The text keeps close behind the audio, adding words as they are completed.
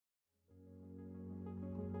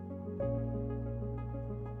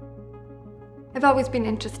I've always been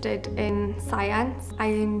interested in science. I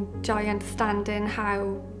enjoy understanding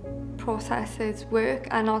how processes work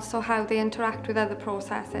and also how they interact with other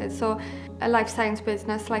processes. So a life science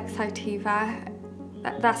business like Cytiva,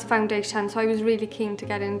 that's foundation, so I was really keen to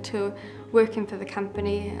get into working for the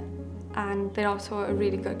company, and they're also a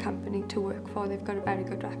really good company to work for. They've got a very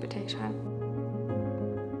good reputation.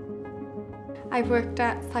 I've worked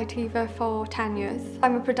at Cytiva for 10 years.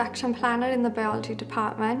 I'm a production planner in the biology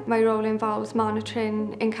department. My role involves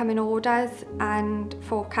monitoring incoming orders and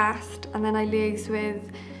forecast, and then I liaise with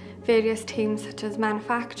various teams such as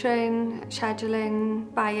manufacturing,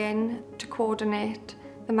 scheduling, buy-in to coordinate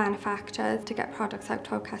the manufacturers to get products out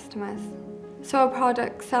to our customers. So our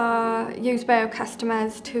products are used by our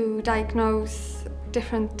customers to diagnose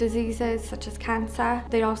different diseases such as cancer.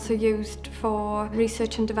 They're also used for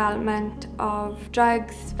research and development of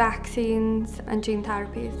drugs, vaccines and gene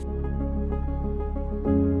therapies.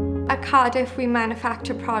 At Cardiff, we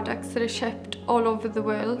manufacture products that are shipped all over the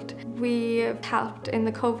world. We have helped in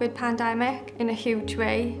the COVID pandemic in a huge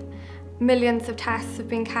way. Millions of tests have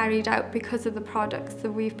been carried out because of the products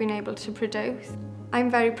that we've been able to produce. I'm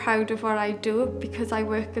very proud of what I do because I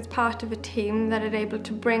work as part of a team that are able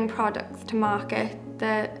to bring products to market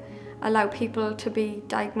that allow people to be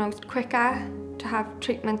diagnosed quicker, to have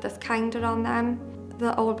treatment that's kinder on them,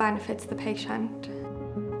 that all benefits the patient.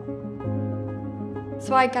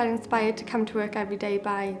 So I get inspired to come to work every day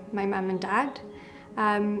by my mum and dad.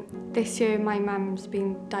 This year my mum's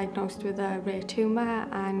been diagnosed with a rare tumour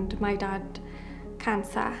and my dad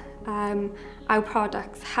cancer. Our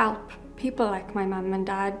products help people like my mum and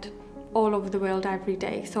dad all over the world every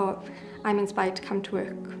day, so I'm inspired to come to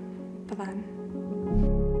work for them.